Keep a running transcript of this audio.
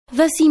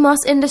The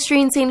CMOS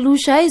industry in St.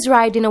 Lucia is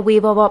riding a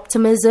wave of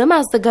optimism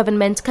as the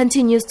government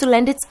continues to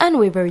lend its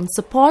unwavering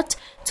support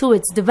to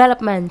its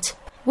development.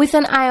 With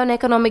an eye on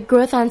economic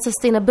growth and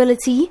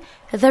sustainability,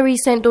 the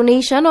recent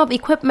donation of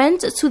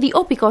equipment to the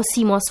Aupicon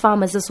CMOS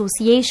Farmers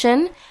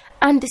Association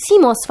and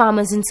CMOS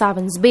farmers in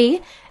Savannes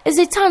Bay is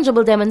a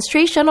tangible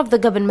demonstration of the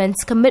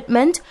government's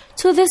commitment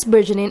to this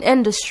burgeoning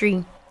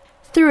industry.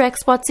 Through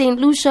Export St.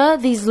 Lucia,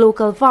 these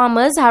local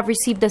farmers have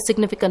received a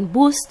significant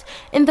boost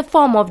in the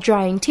form of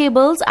drying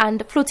tables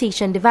and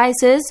flotation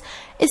devices,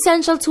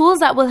 essential tools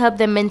that will help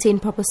them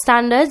maintain proper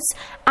standards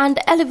and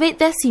elevate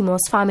their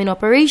CMOS farming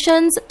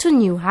operations to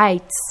new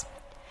heights.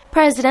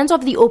 President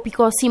of the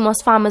Aupicon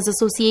CMOS Farmers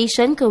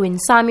Association, Kerwin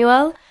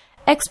Samuel,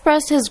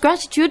 expressed his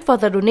gratitude for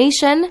the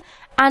donation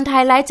and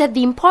highlighted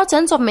the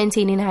importance of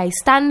maintaining high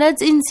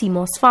standards in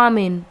CMOS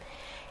farming.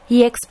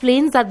 He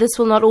explains that this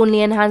will not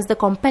only enhance the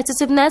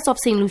competitiveness of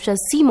St.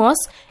 Lucia's CMOS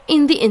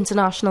in the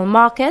international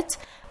market,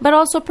 but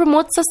also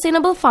promote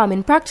sustainable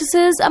farming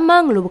practices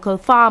among local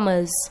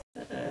farmers.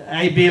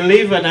 I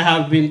believe, and I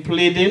have been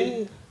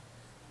pleading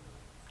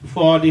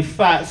for the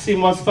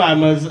CMOS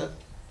farmers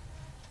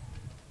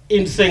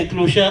in St.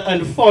 Lucia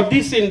and for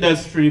this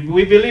industry.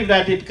 We believe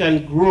that it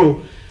can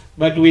grow,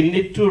 but we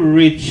need to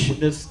reach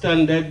the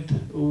standard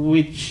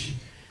which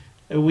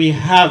we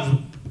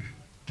have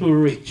to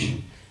reach,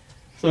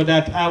 so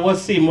that our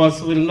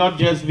CMOS will not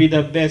just be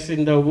the best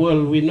in the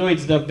world. We know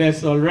it's the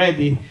best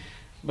already,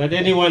 but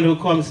anyone who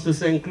comes to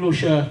St.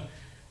 Lucia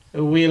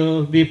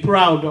will be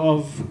proud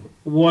of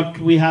what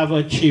we have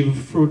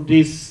achieved through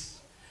this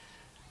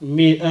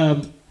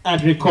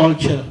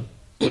agriculture,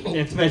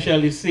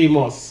 especially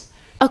CMOS.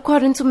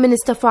 According to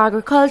Minister for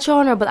Agriculture,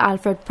 Honorable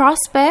Alfred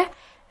Prosper,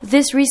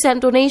 this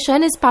recent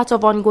donation is part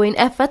of ongoing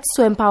efforts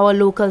to empower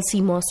local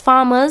CMOS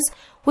farmers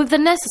with the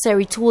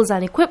necessary tools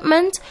and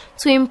equipment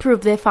to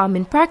improve their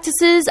farming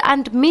practices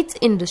and meet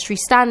industry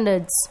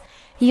standards.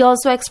 He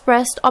also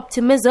expressed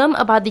optimism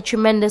about the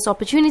tremendous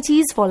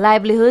opportunities for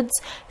livelihoods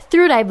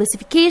through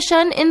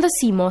diversification in the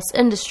CMOS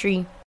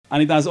industry.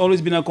 And it has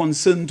always been a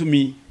concern to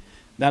me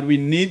that we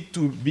need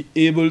to be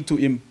able to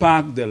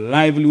impact the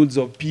livelihoods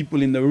of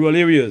people in the rural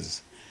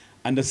areas.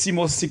 And the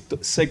CMOS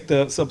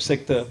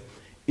subsector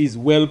is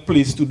well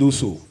placed to do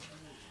so.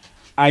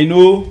 I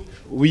know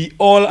we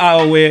all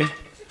are aware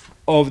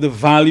of the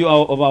value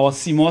of our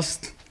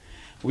CMOS.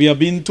 We are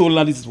being told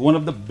that it's one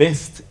of the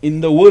best in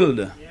the world.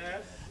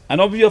 Yes. And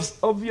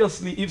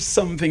obviously, if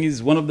something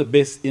is one of the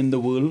best in the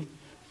world,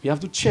 we have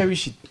to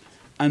cherish it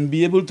and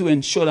be able to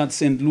ensure that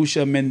St.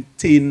 Lucia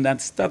maintain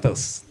that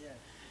status. Yes.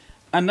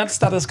 And that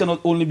status cannot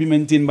only be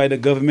maintained by the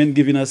government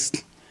giving us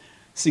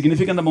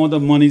significant amount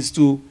of monies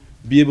to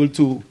be able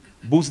to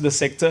boost the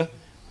sector,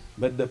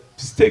 but the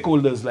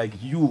stakeholders like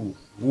you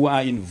who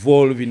are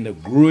involved in the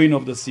growing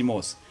of the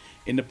CMOS,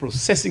 in the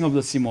processing of the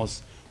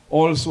CMOS,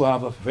 also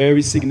have a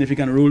very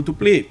significant role to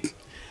play.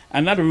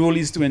 And that role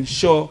is to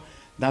ensure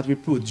that we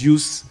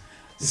produce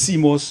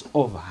CMOS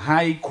of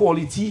high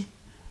quality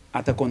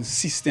at a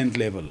consistent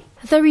level.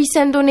 The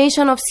recent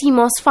donation of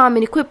CMOS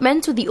farming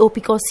equipment to the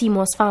Aupicon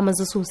CMOS Farmers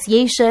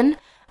Association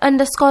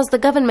underscores the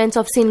government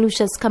of St.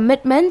 Lucia's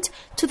commitment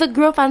to the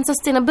growth and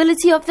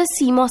sustainability of the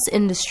CMOS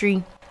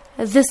industry.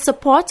 This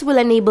support will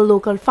enable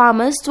local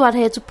farmers to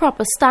adhere to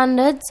proper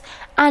standards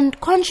and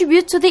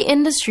contribute to the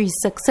industry's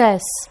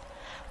success.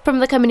 From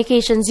the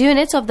Communications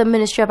Unit of the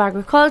Ministry of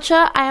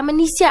Agriculture, I am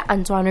Lucia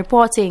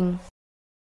reporting.